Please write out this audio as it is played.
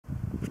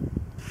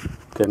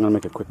Okay, I'm going to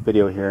make a quick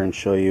video here and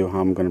show you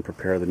how I'm going to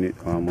prepare the new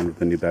one of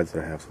the new beds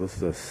that I have. So this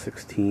is a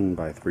 16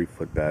 by 3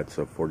 foot bed,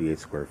 so 48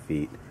 square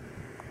feet.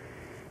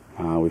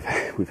 We've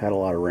had a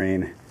lot of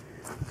rain,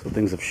 so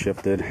things have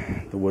shifted.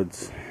 The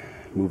wood's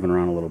moving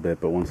around a little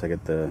bit, but once I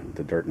get the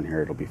dirt in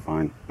here, it'll be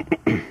fine.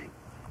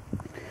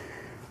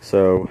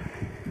 So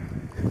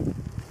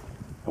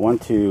I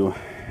went to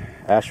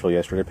Asheville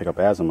yesterday to pick up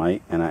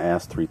Azomite, and I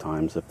asked 3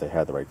 times if they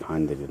had the right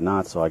kind. They did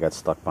not, so I got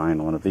stuck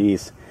buying one of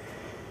these.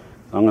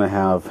 I'm going to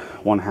have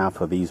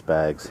 1/2 of these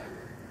bags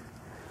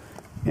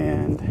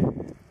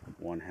and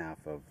 1/2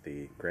 of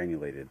the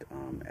granulated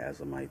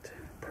Azomite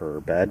per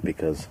bed,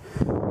 because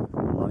I'm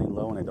running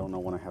low and I don't know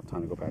when I have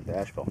time to go back to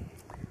Asheville.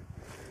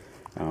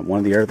 One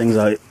of the other things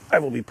I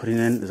will be putting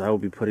in is I will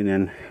be putting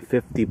in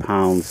 50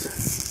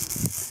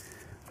 pounds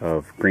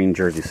of green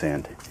Jersey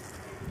sand.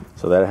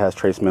 So that has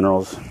trace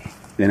minerals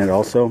in it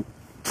also.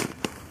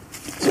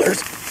 So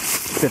there's a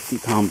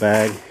 50-pound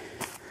bag.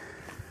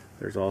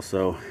 There's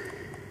also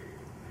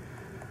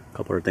a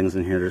couple of things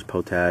in here. There's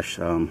potash,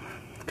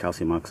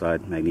 calcium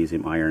oxide,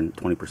 magnesium, iron,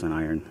 20%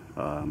 iron.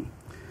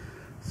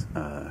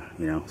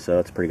 So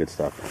it's pretty good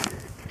stuff.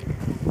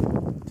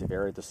 To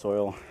aerate the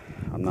soil,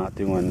 I'm not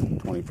doing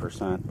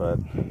 20%, but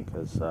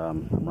because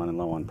I'm running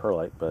low on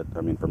vermiculite. But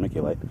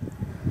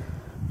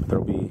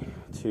there'll be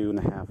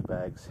 2.5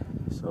 bags,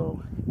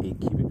 so 8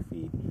 cubic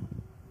feet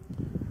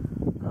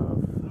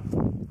of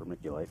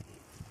vermiculite.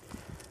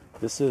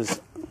 This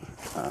is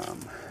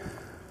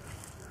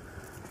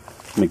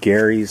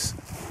McGeary's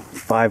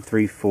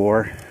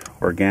 534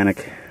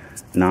 organic,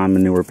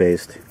 non-manure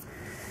based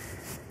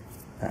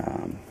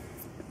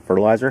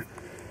fertilizer.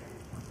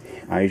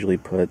 I usually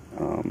put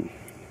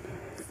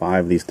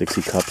 5 of these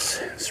Dixie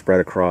cups spread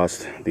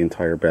across the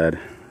entire bed,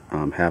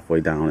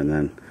 halfway down and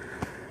then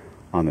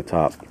on the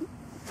top.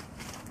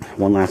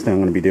 One last thing I'm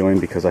going to be doing,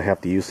 because I have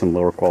to use some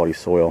lower quality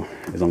soil,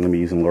 is I'm going to be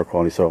using lower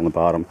quality soil on the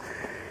bottom.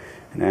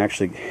 And I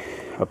actually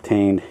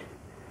obtained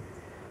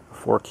a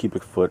 4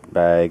 cubic foot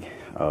bag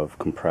of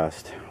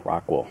compressed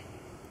rock wool.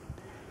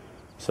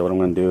 So what I'm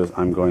going to do is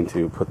I'm going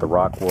to put the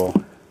rock wool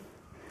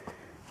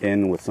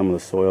in with some of the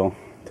soil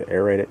to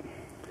aerate it,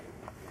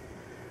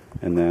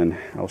 and then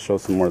I'll show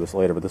some more of this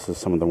later, but this is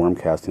some of the worm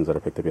castings that I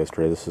picked up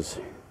yesterday. This is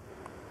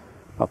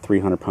about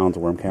 300 pounds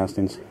of worm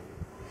castings,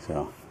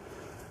 so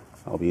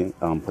I'll be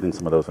putting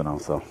some of those in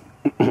also.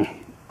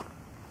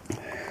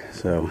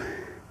 So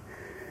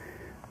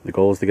the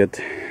goal is to get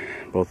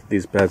both of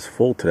these beds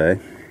full today,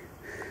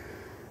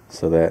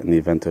 so that in the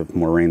event of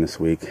more rain this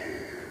week,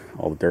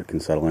 all the dirt can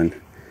settle in.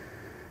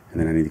 And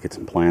then I need to get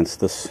some plants.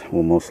 This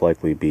will most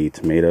likely be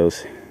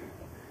tomatoes.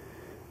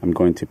 I'm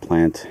going to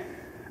plant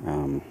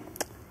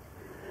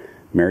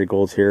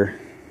marigolds here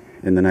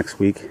in the next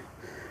week,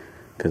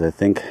 because I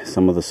think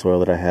some of the soil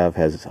that I have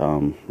has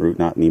root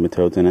knot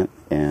nematodes in it,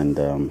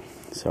 and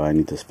so I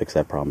need to fix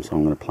that problem. So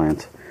I'm going to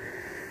plant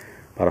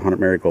about 100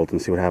 marigolds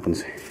and see what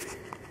happens.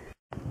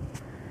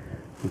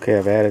 Okay,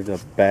 I've added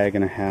 1.5 bags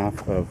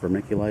of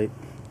vermiculite.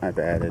 I've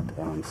added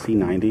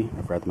C90,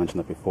 I forgot to mention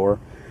that before,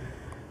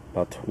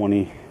 about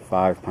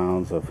 25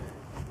 pounds of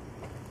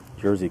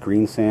Jersey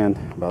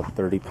Greensand, about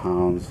 30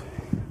 pounds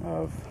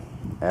of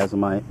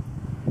Azomite,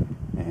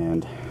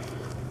 and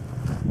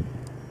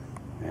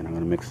I'm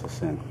going to mix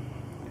this in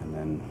and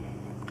then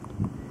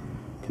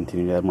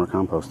continue to add more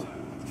compost.